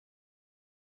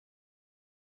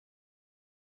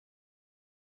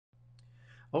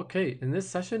Okay, in this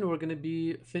session, we're going to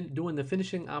be doing the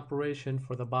finishing operation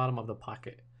for the bottom of the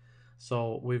pocket.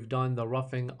 So we've done the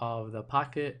roughing of the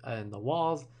pocket and the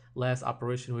walls. Last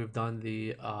operation, we've done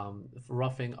the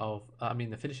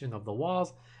the finishing of the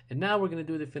walls. And now we're going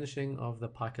to do the finishing of the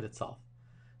pocket itself.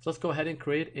 So let's go ahead and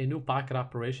create a new pocket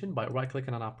operation by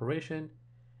right-clicking on operation,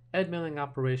 add milling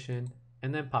operation,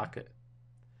 and then pocket.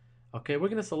 Okay, we're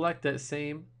going to select that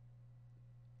same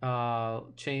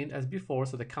chain as before,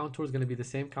 so the contour is going to be the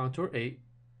same contour 8,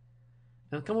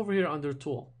 and come over here under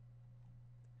tool,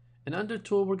 and under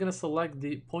tool we're going to select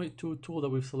the 0.2 tool that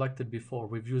we've selected before,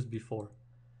 we've used before.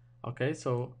 Okay,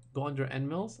 so go under end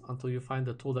mills until you find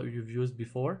the tool that you've used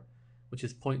before, which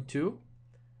is 0.2,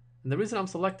 and the reason I'm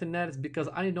selecting that is because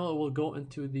I know it will go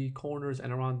into the corners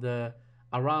and around the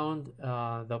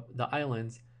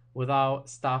islands without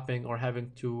stopping or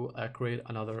having to create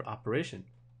another operation.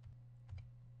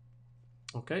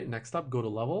 Okay, next up, go to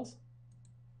levels,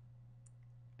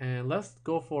 and let's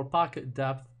go for pocket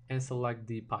depth and select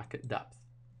the pocket depth.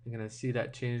 You're gonna see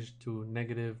that change to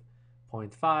negative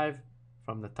 0.5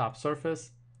 from the top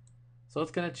surface. So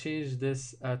it's gonna change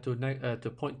this to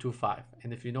 0.25.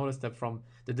 And if you notice that from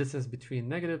the distance between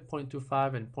negative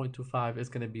 0.25 and 0.25 is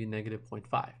gonna be negative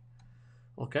 0.5.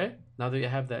 Okay, now that you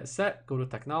have that set, go to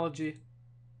technology.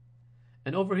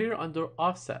 And over here under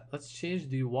offset, let's change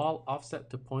the wall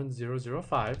offset to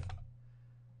 0.005.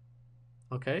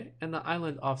 Okay, and the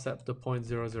island offset to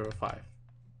 0.005.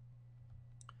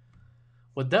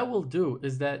 What that will do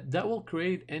is that will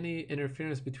create any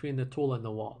interference between the tool and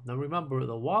the wall. Now remember,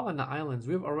 the wall and the islands,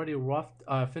 we've already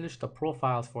finished the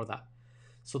profiles for that.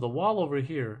 So the wall over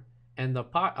here and the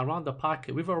around the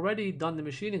pocket, we've already done the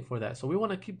machining for that. So we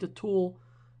want to keep the tool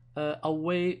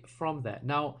away from that.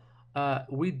 Now,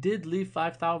 we did leave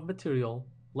 5,000 material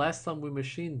last time we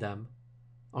machined them,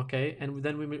 okay, and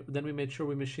then we made sure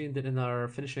we machined it in our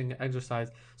finishing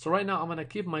exercise. So right now I'm gonna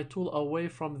keep my tool away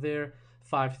from there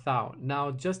 5,000.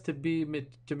 Now just to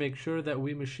make sure that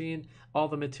we machine all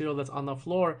the material that's on the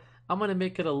floor, I'm gonna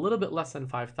make it a little bit less than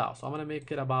 5,000. So I'm gonna make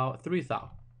it about 3,000,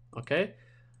 okay.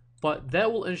 But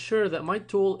that will ensure that my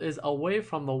tool is away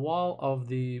from the wall of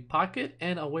the pocket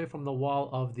and away from the wall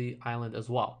of the island as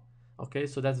well. Okay,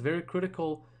 so that's very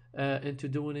critical into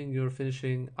doing your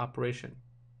finishing operation.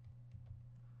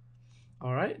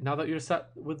 All right, now that you're set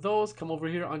with those, come over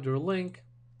here under link.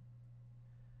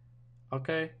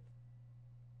 Okay.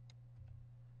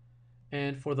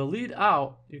 And for the lead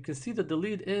out, you can see that the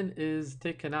lead in is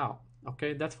taken out.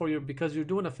 Okay, that's for because you're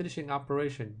doing a finishing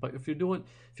operation. But if you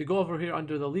go over here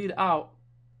under the lead out,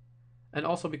 and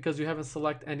also because you haven't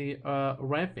selected any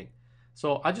ramping.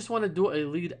 So I just want to do a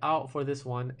lead out for this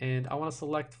one, and I want to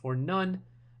select for none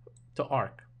to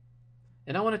arc.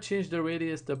 And I want to change the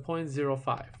radius to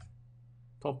 0.05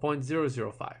 to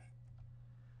 0.005.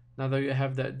 Now that you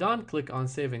have that done, click on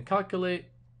save and calculate,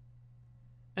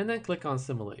 and then click on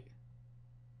simulate.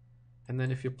 And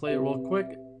then if you play real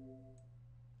quick,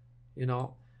 you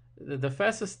know, the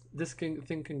fastest this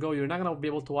thing can go, you're not going to be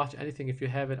able to watch anything if you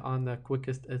have it on the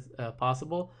quickest as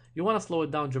possible. You want to slow it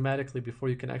down dramatically before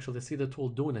you can actually see the tool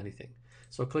doing anything.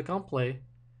 So click on play,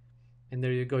 and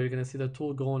there you go. You're going to see the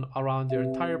tool going around your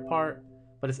entire part,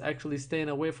 but it's actually staying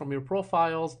away from your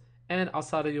profiles and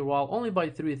outside of your wall only by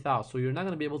 3,000. So you're not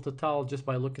going to be able to tell just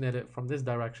by looking at it from this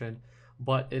direction,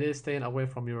 but it is staying away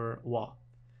from your wall.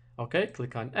 Okay,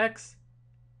 click on X,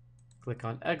 click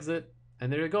on exit.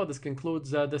 And there you go. This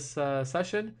concludes this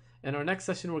session. In our next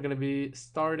session, we're going to be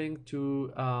starting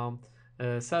to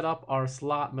set up our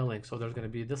slot milling. So there's going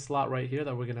to be this slot right here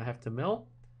that we're going to have to mill.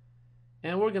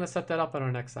 And we're going to set that up in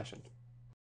our next session.